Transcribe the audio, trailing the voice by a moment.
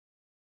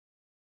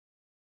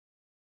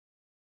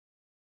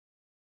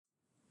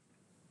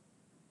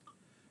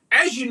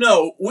as you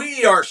know,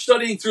 we are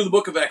studying through the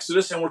book of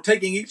Exodus, and we're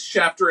taking each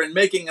chapter and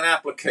making an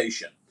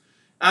application.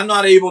 I'm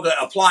not able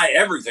to apply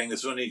everything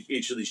that's in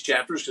each of these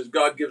chapters because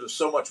God gives us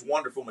so much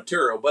wonderful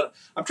material, but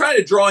I'm trying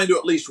to draw into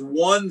at least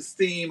one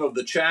theme of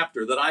the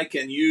chapter that I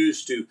can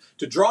use to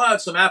draw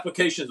out some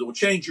applications that will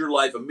change your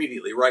life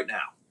immediately right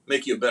now,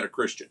 make you a better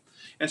Christian.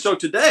 And so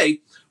today,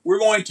 we're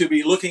going to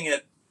be looking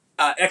at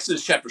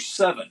Exodus chapter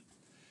 7.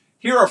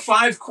 Here are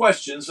 5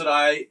 questions that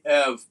I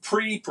have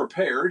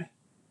pre-prepared.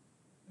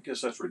 I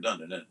guess that's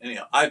redundant.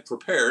 Anyhow, I've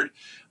prepared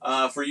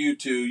for you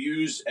to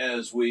use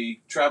as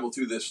we travel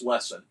through this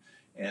lesson.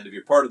 And if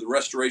you're part of the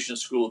Restoration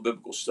School of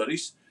Biblical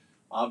Studies,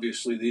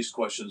 obviously these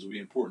questions will be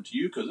important to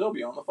you because they'll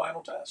be on the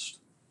final test.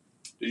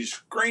 Did you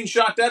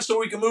screenshot that so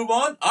we can move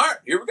on? All right,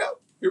 here we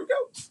go.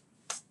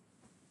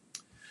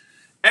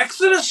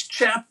 Exodus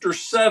chapter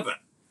 7,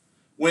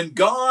 when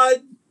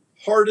God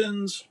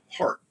hardens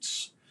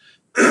hearts.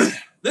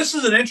 This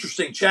is an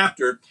interesting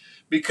chapter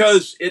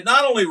because it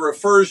not only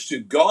refers to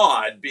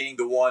God being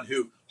the one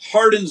who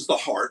hardens the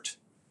heart,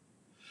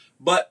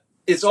 but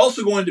it's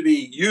also going to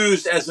be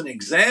used as an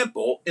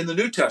example in the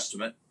New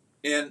Testament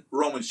in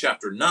Romans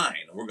chapter 9.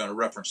 We're going to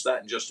reference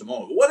that in just a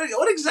moment. But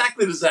what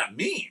exactly does that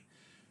mean?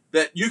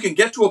 That you can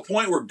get to a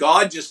point where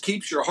God just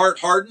keeps your heart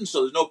hardened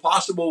so there's no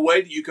possible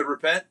way that you could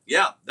repent?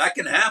 Yeah, that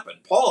can happen.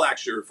 Paul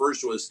actually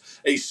refers to it as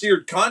a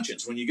seared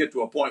conscience when you get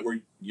to a point where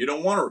you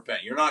don't want to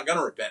repent. You're not going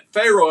to repent.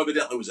 Pharaoh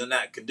evidently was in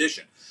that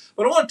condition.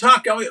 But I want to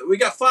talk, we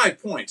got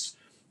 5 points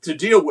to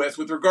deal with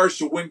regards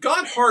to when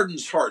God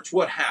hardens hearts,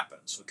 what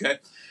happens, okay?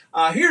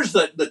 Here's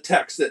the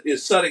text that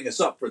is setting us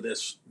up for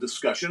this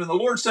discussion. And the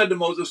Lord said to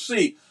Moses,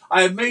 "See,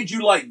 I have made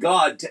you like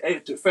God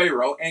to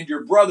Pharaoh, and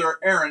your brother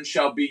Aaron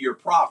shall be your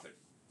prophet."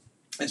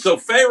 And so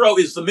Pharaoh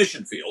is the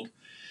mission field,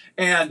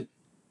 and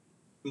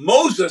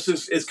Moses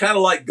is kind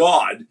of like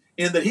God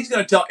in that he's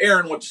going to tell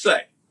Aaron what to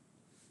say.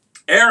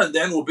 Aaron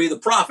then will be the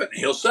prophet, and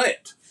he'll say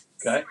it.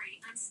 Okay?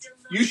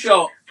 You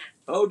shall,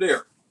 oh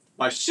dear,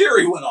 my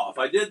Siri went off.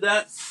 I did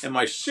that, and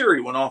my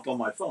Siri went off on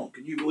my phone.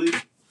 Can you believe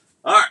it?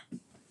 All right.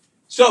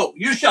 So,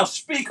 you shall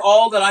speak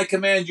all that I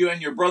command you,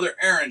 and your brother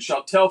Aaron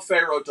shall tell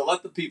Pharaoh to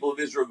let the people of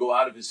Israel go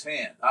out of his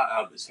land.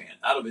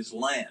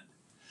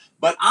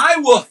 But I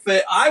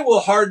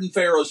will harden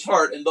Pharaoh's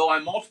heart, and though I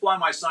multiply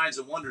my signs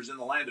and wonders in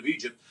the land of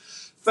Egypt,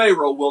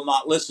 Pharaoh will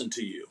not listen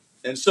to you.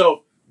 And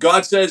so,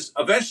 God says,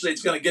 eventually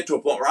it's going to get to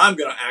a point where I'm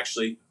going to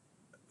actually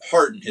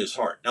harden his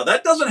heart. Now,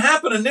 that doesn't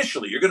happen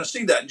initially. You're going to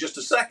see that in just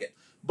a second.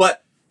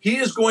 But he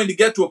is going to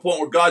get to a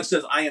point where God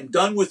says, I am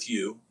done with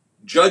you.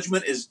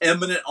 Judgment is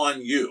imminent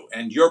on you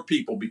and your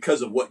people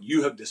because of what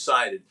you have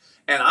decided.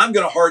 And I'm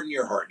going to harden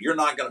your heart. You're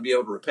not going to be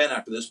able to repent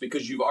after this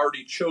because you've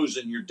already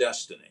chosen your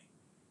destiny.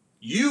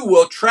 You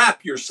will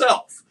trap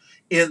yourself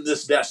in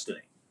this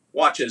destiny.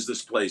 Watch as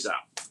this plays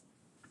out.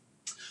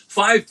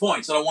 5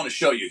 points that I want to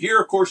show you.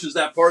 Here, of course, is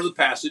that part of the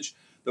passage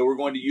that we're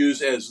going to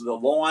use as the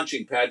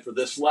launching pad for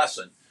this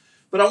lesson.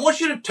 But I want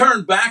you to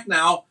turn back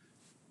now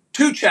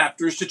 2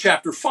 chapters to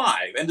chapter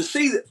 5, and to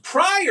see that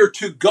prior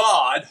to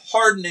God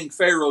hardening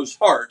Pharaoh's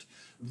heart,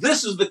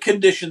 this is the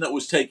condition that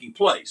was taking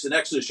place in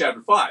Exodus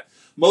chapter 5.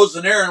 Moses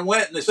and Aaron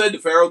went and they said to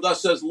Pharaoh,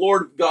 "Thus says the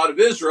Lord God of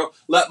Israel,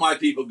 let my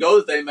people go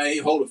that they may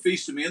hold a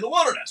feast to me in the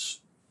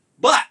wilderness."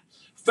 But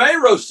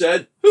Pharaoh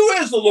said, "Who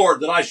is the Lord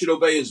that I should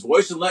obey his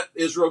voice and let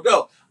Israel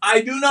go?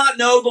 I do not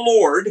know the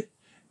Lord,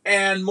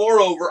 and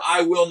moreover,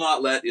 I will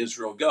not let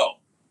Israel go."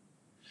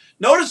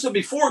 Notice that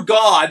before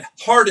God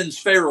hardens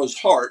Pharaoh's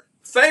heart,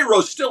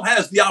 Pharaoh still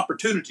has the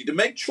opportunity to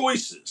make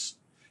choices.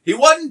 He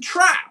wasn't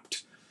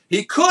trapped.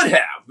 He could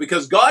have,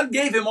 because God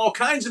gave him all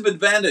kinds of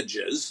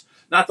advantages,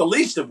 not the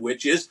least of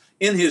which is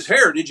in his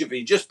heritage, if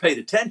he just paid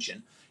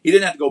attention. He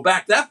didn't have to go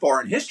back that far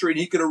in history, and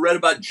he could have read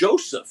about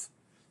Joseph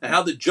and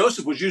how that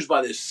Joseph was used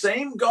by this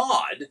same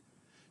God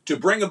to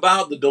bring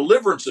about the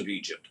deliverance of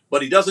Egypt.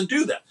 But he doesn't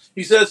do that.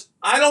 He says,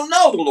 I don't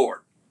know the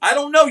Lord. I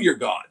don't know your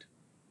God.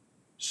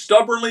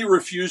 Stubbornly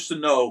refused to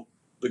know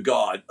the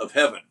God of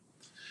heaven.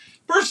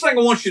 First thing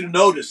I want you to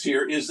notice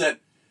here is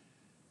that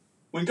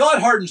when God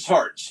hardens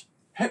hearts,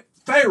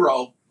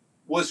 Pharaoh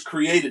was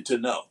created to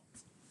know.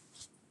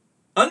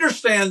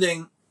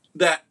 Understanding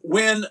that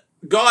when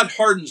God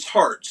hardens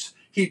hearts,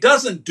 he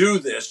doesn't do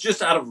this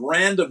just out of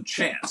random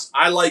chance.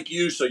 I like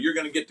you, so you're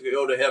going to get to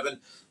go to heaven.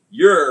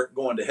 You're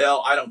going to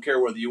hell. I don't care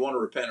whether you want to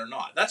repent or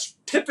not. That's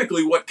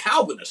typically what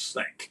Calvinists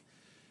think.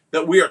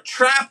 That we are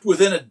trapped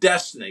within a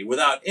destiny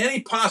without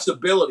any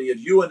possibility of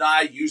you and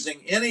I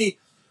using any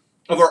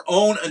of our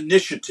own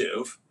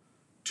initiative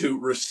to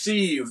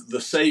receive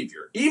the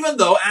Savior. Even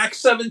though Acts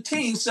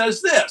 17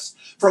 says this,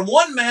 from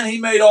one man he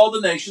made all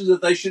the nations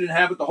that they should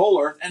inhabit the whole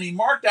earth, and he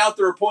marked out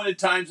their appointed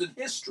times in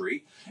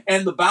history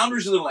and the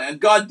boundaries of the land.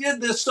 God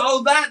did this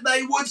so that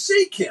they would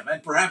seek him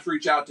and perhaps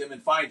reach out to him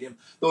and find him,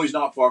 though he's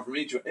not far from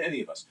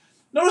any of us.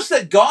 Notice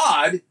that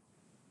God,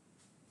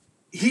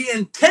 he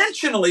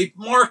intentionally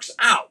marks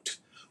out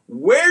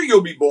where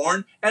you'll be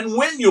born and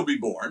when you'll be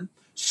born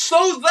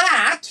so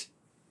that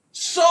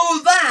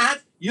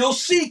you'll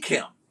seek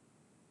him.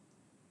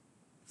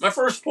 My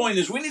first point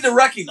is we need to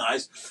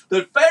recognize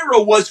that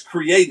Pharaoh was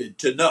created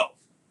to know.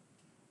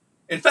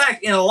 In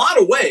fact, in a lot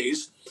of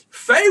ways,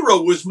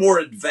 Pharaoh was more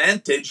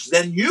advantaged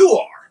than you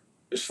are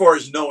as far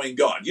as knowing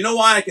God. You know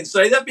why I can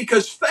say that?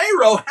 Because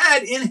Pharaoh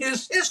had in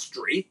his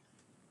history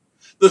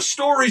the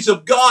stories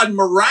of God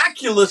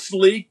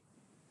miraculously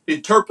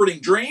interpreting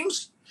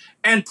dreams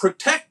and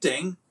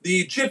protecting the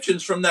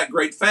Egyptians from that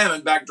great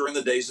famine back during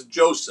the days of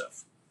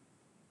Joseph.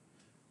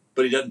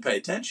 But he doesn't pay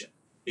attention.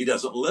 He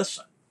doesn't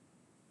listen.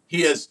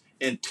 He has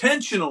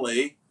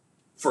intentionally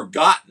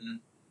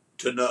forgotten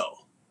to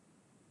know.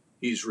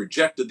 He's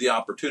rejected the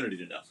opportunity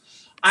to know.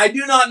 I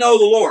do not know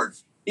the Lord,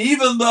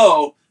 even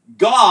though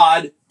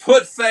God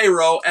put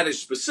Pharaoh at a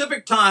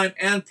specific time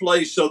and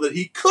place so that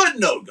he could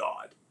know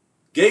God,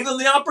 gave him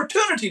the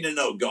opportunity to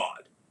know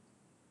God,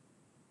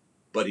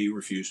 but he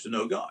refused to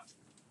know God.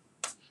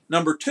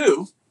 Number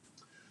two,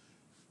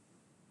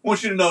 I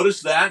want you to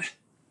notice that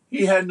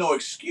he had no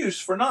excuse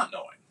for not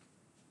knowing.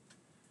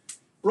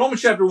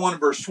 Romans chapter 1 and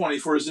verse 20,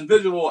 for his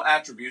invisible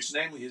attributes,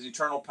 namely his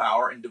eternal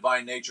power and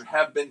divine nature,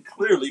 have been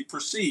clearly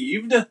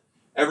perceived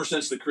ever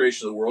since the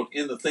creation of the world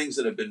in the things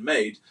that have been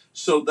made,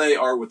 so they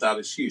are without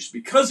excuse.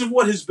 Because of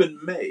what has been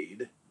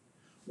made,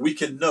 we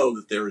can know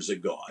that there is a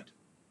God.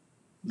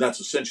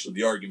 That's essentially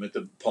the argument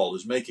that Paul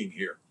is making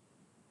here.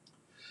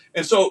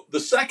 And so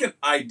the second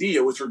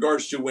idea with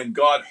regards to when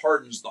God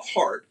hardens the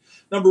heart,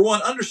 number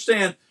one,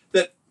 understand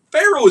that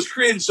Pharaoh was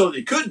created so that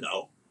he could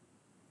know,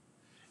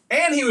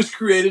 and he was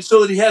created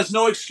so that he has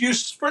no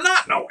excuse for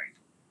not knowing.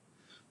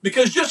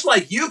 Because just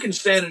like you can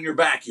stand in your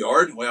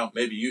backyard, well,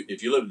 maybe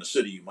if you live in the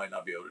city, you might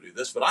not be able to do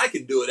this, but I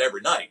can do it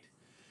every night.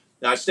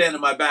 Now, I stand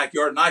in my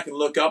backyard and I can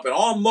look up, and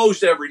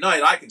almost every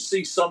night I can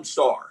see some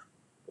star.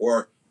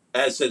 Or,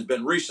 as has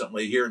been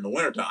recently here in the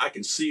wintertime, I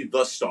can see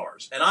the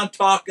stars. And I'm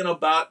talking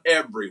about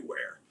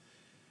everywhere.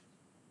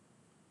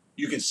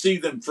 You can see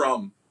them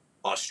from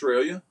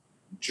Australia,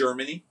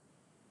 Germany,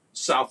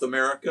 South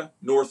America,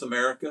 North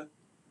America,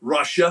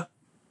 Russia,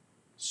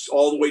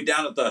 all the way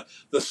down at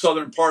the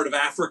southern part of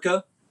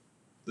Africa.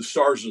 The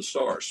stars are the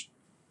stars.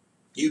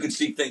 You can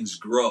see things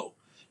grow.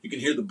 You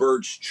can hear the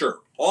birds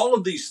chirp. All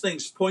of these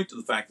things point to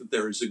the fact that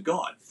there is a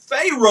God.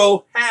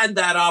 Pharaoh had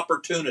that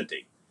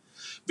opportunity.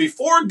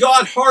 Before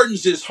God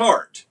hardens his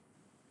heart,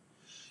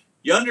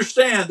 you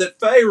understand that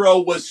Pharaoh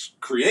was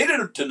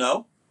created to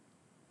know,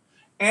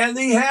 and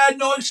he had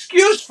no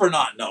excuse for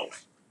not knowing.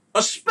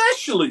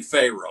 Especially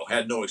Pharaoh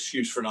had no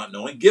excuse for not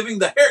knowing, given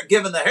the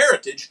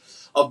heritage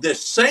of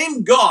this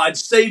same God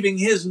saving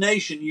his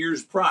nation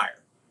years prior.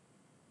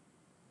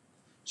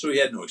 So he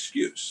had no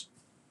excuse.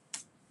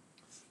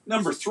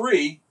 Number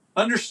three,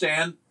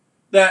 understand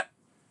that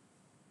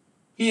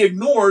he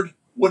ignored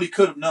what he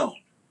could have known.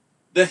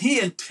 That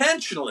he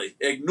intentionally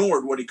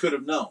ignored what he could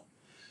have known.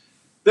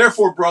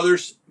 Therefore,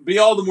 brothers, be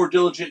all the more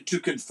diligent to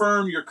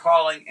confirm your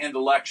calling and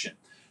election.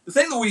 The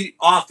thing that we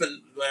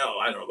often, well,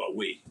 I don't know about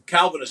we,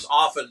 Calvinists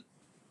often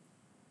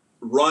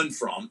run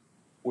from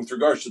with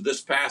regards to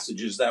this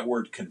passage is that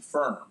word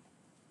confirm.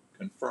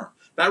 Confirm.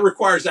 That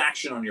requires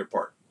action on your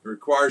part. It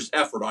requires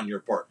effort on your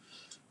part.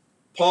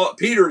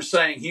 Peter is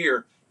saying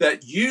here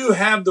that you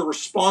have the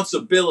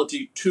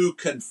responsibility to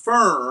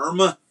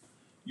confirm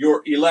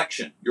your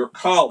election, your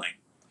calling.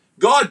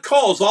 God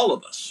calls all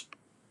of us.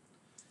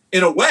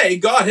 In a way,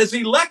 God has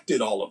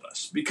elected all of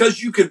us.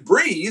 Because you can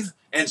breathe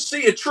and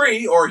see a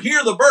tree or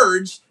hear the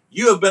birds,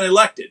 you have been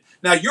elected.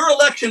 Now, your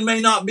election may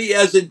not be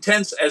as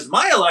intense as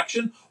my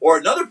election or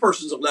another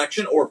person's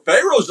election or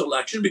Pharaoh's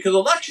election, because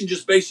election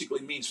just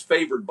basically means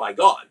favored by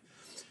God.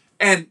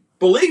 And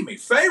believe me,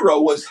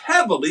 Pharaoh was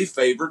heavily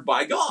favored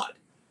by God.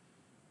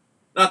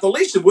 Not the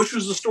least of which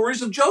was the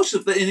stories of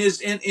Joseph in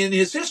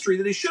his history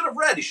that he should have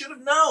read, he should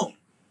have known.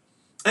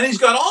 And he's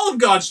got all of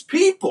God's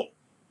people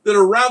that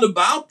are round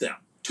about them.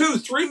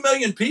 2-3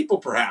 million people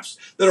perhaps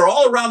that are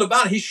all around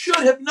about him. He should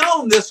have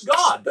known this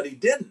God, but he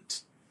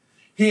didn't.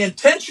 He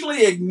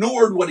intentionally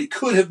ignored what he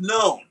could have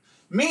known,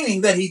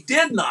 meaning that he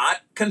did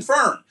not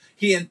confirm.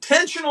 He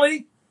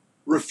intentionally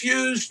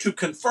refused to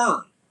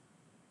confirm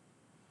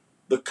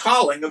the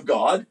calling of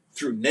God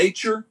through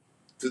nature,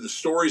 through the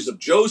stories of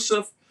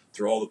Joseph,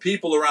 through all the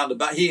people around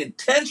about. He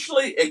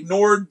intentionally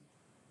ignored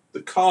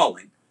the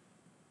calling.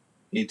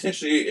 He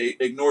intentionally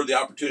ignored the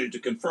opportunity to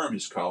confirm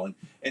his calling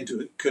and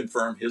to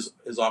confirm his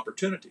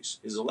opportunities,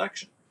 his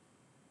election.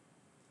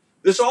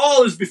 This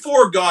all is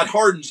before God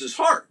hardens his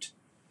heart.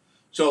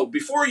 So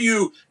before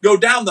you go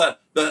down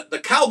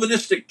the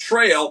Calvinistic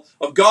trail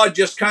of God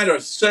just kind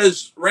of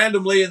says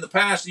randomly in the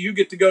past, you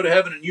get to go to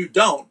heaven and you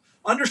don't,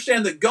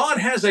 understand that God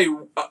has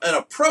an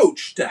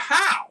approach to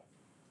how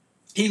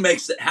he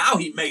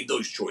made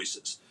those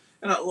choices.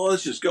 And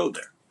let's just go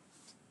there.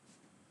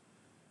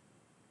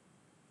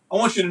 I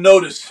want you to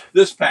notice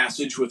this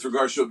passage with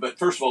regards to it, but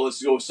first of all,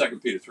 let's go with 2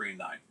 Peter 3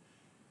 and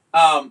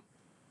 9.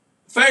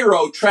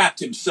 Pharaoh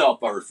trapped himself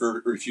by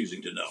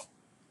refusing to know.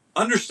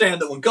 Understand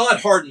that when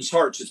God hardens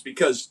hearts, it's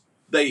because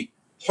they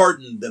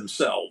hardened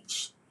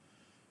themselves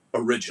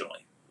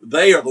originally.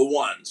 They are the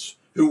ones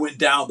who went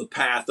down the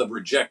path of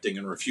rejecting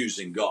and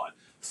refusing God.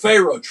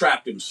 Pharaoh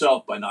trapped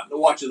himself by not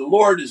watching. The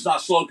Lord is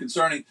not slow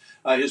concerning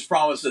his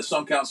promise, that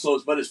some count slow,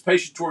 but is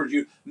patient towards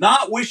you,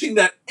 not wishing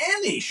that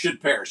any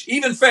should perish,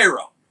 even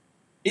Pharaoh,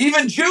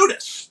 even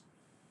Judas,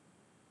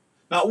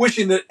 not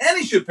wishing that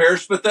any should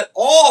perish, but that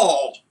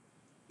all,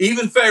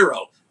 even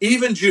Pharaoh,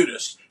 even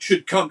Judas,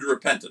 should come to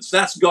repentance.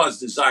 That's God's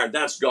desire.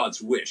 That's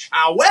God's wish.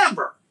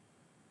 However,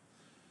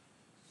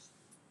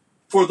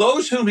 for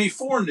those whom he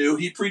foreknew,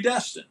 he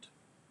predestined.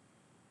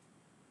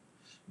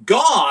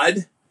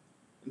 God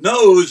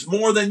knows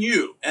more than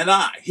you and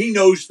I. He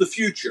knows the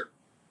future.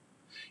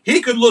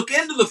 He could look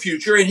into the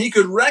future and he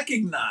could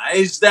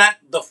recognize that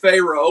the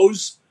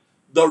Pharaohs,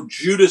 the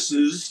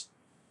Judases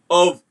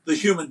of the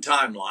human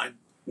timeline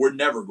were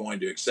never going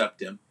to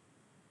accept him.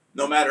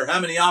 No matter how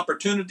many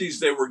opportunities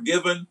they were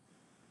given,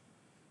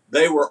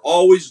 they were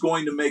always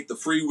going to make the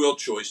free will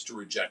choice to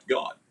reject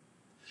God.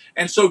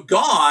 And so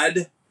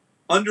God,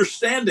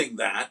 understanding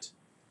that,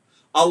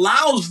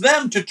 allows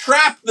them to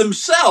trap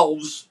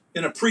themselves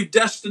in a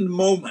predestined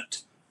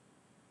moment.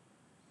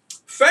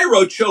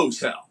 Pharaoh chose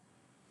hell.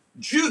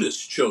 Judas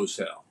chose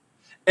hell.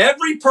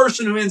 Every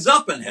person who ends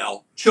up in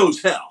hell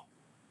chose hell.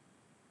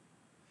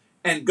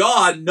 And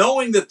God,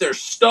 knowing that their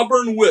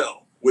stubborn will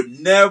would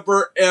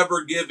never,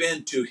 ever give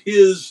in to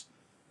his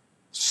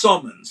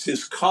summons,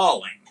 his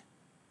calling,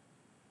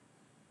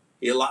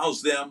 he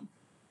allows them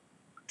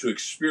to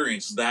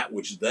experience that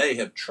which they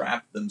have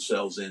trapped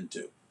themselves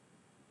into.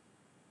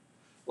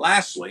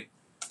 Lastly,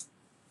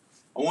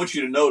 I want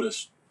you to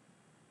notice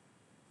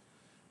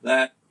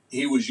that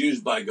he was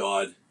used by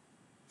God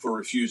for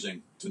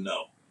refusing to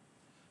know.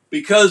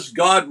 Because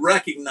God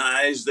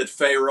recognized that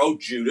Pharaoh,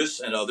 Judas,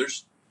 and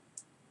others,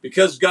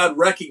 because God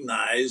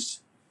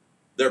recognized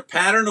their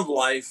pattern of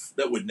life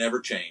that would never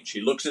change.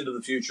 He looks into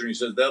the future and he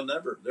says,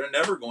 they're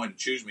never going to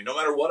choose me. No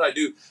matter what I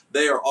do,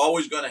 they are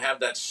always going to have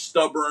that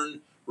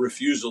stubborn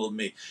refusal of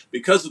me.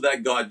 Because of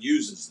that, God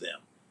uses them.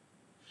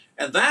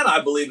 And that,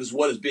 I believe, is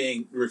what is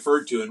being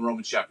referred to in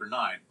Romans chapter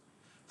 9.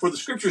 For the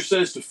scripture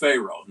says to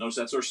Pharaoh, notice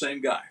that's our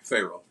same guy,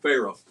 Pharaoh,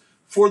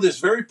 for this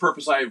very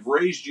purpose I have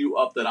raised you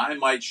up that I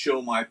might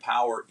show my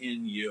power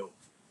in you.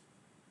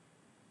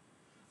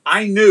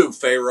 I knew,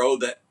 Pharaoh,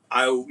 that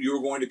you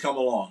were going to come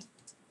along,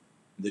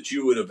 that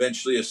you would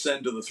eventually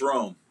ascend to the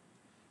throne,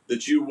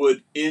 that you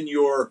would, in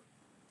your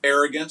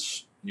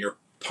arrogance, your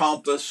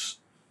pompous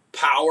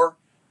power,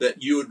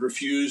 that you would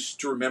refuse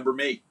to remember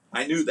me.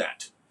 I knew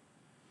that.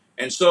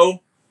 And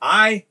so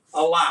I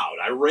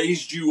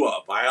raised you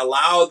up. I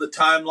allowed the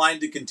timeline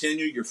to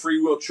continue, your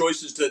free will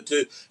choices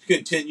to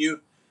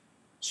continue,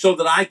 so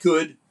that I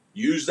could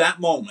use that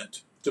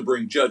moment to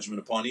bring judgment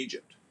upon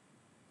Egypt.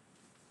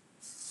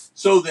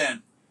 So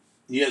then,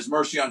 he has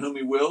mercy on whom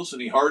he wills,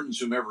 and he hardens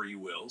whomever he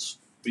wills.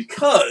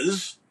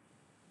 Because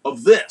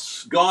of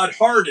this, God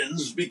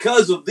hardens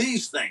because of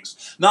these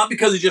things. Not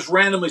because he just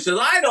randomly says,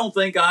 I don't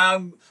think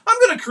I'm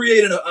going to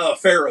create a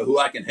Pharaoh who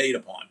I can hate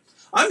upon.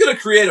 I'm going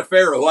to create a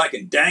Pharaoh who I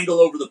can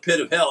dangle over the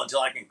pit of hell until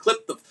I can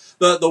clip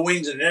the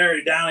wings and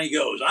there down he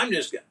goes.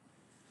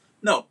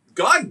 No,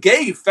 God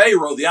gave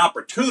Pharaoh the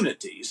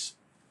opportunities,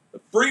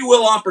 the free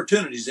will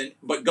opportunities,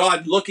 but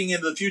God, looking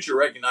into the future,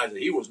 recognized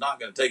that he was not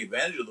going to take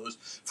advantage of those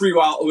free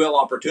will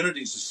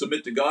opportunities to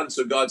submit to God. And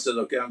so God said,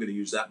 okay, I'm going to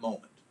use that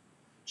moment.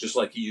 Just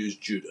like he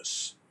used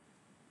Judas.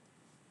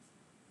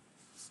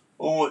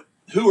 Oh,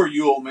 who are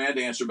you, old man,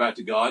 to answer back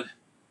to God?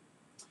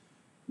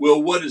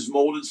 Will what is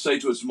molded say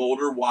to its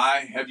molder,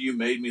 why have you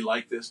made me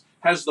like this?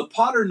 Has the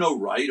potter no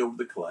right over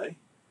the clay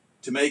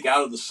to make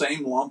out of the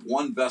same lump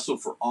one vessel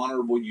for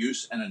honorable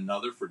use and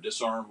another for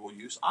dishonorable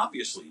use?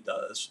 Obviously he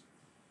does.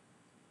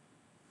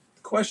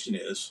 The question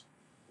is,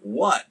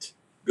 what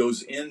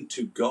goes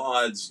into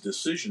God's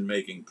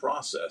decision-making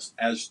process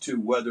as to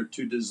whether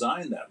to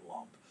design that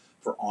lump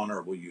for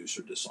honorable use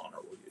or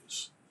dishonorable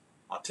use?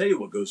 I'll tell you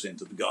what goes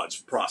into God's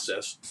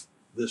process,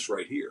 this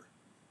right here.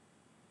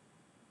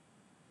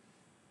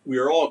 We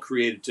are all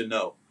created to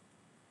know.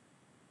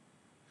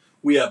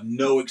 We have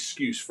no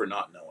excuse for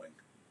not knowing.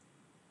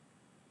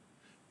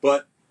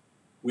 But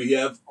we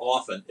have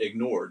often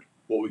ignored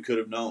what we could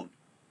have known.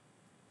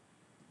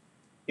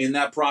 In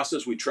that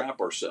process, we trap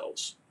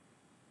ourselves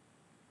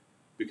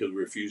because we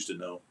refuse to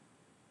know.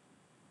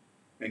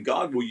 And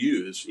God will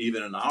use,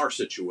 even in our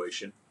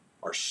situation,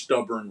 our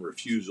stubborn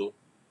refusal,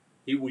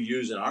 he will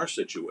use in our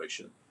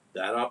situation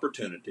that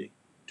opportunity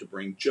to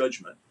bring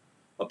judgment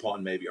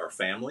upon maybe our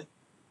family,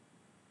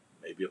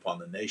 maybe upon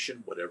the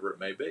nation, whatever it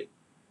may be.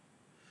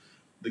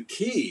 The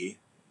key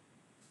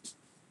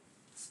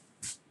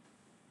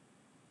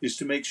is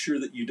to make sure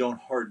that you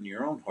don't harden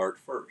your own heart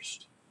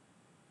first.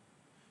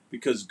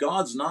 Because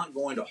God's not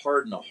going to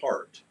harden a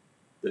heart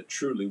that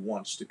truly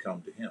wants to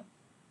come to him.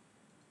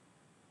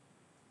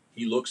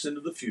 He looks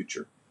into the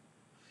future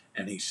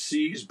and he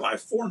sees by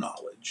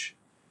foreknowledge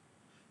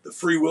the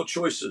free will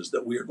choices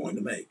that we are going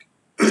to make.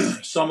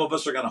 Some of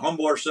us are going to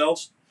humble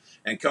ourselves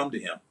and come to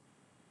him.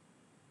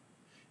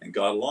 And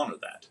God will honor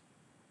that.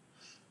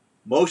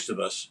 Most of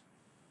us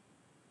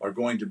are we're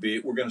going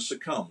to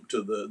succumb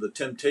to the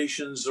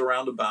temptations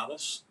around about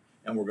us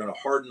and we're going to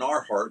harden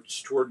our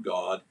hearts toward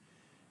God,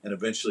 and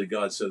eventually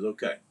God says,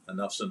 okay,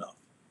 enough's enough.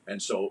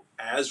 And so,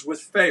 as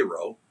with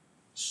Pharaoh,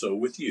 so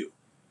with you.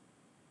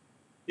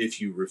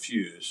 If you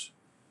refuse,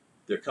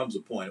 there comes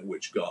a point at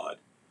which God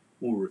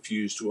will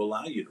refuse to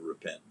allow you to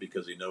repent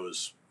because he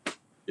knows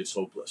it's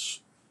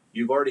hopeless.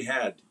 You've already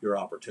had your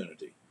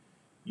opportunity.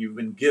 You've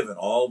been given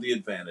all the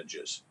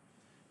advantages.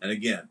 And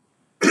again,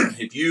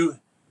 if you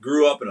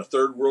grew up in a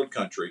third world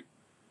country,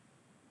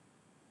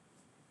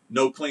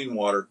 no clean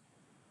water,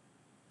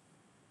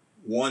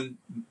 one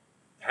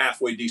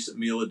halfway decent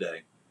meal a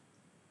day,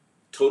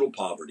 total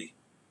poverty,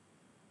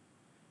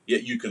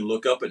 yet you can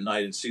look up at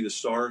night and see the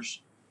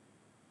stars,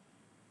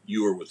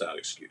 you are without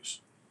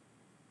excuse.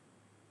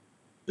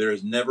 There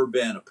has never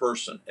been a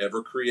person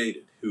ever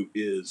created who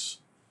is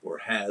or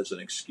has an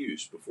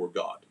excuse before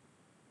God.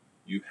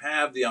 You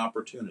have the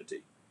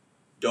opportunity.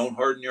 Don't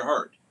harden your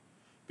heart,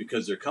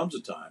 because there comes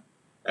a time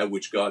at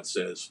which God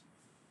says,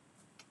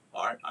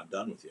 all right, I'm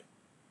done with you.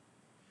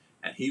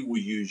 And he will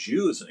use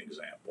you as an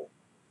example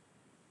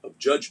of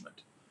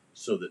judgment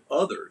so that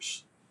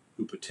others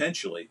who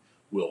potentially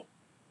will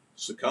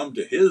succumb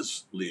to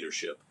his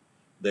leadership,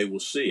 they will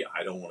see,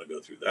 I don't want to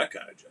go through that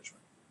kind of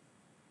judgment.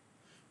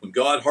 When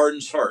God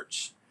hardens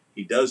hearts,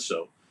 he does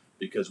so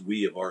because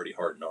we have already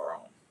hardened our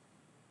own.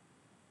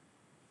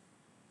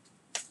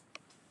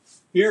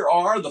 Here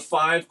are the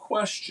 5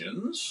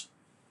 questions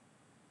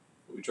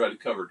that we tried to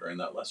cover during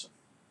that lesson.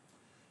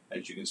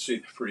 As you can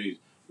see,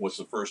 what's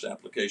the first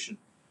application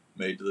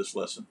made to this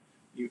lesson?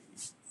 You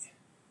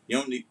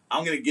don't need,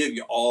 I'm going to give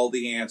you all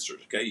the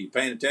answers, okay? You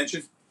paying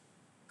attention?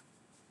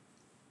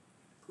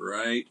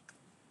 Right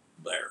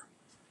there.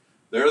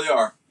 There they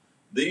are.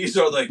 These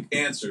are the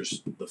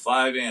answers, the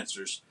 5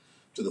 answers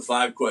to the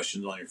 5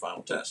 questions on your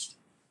final test.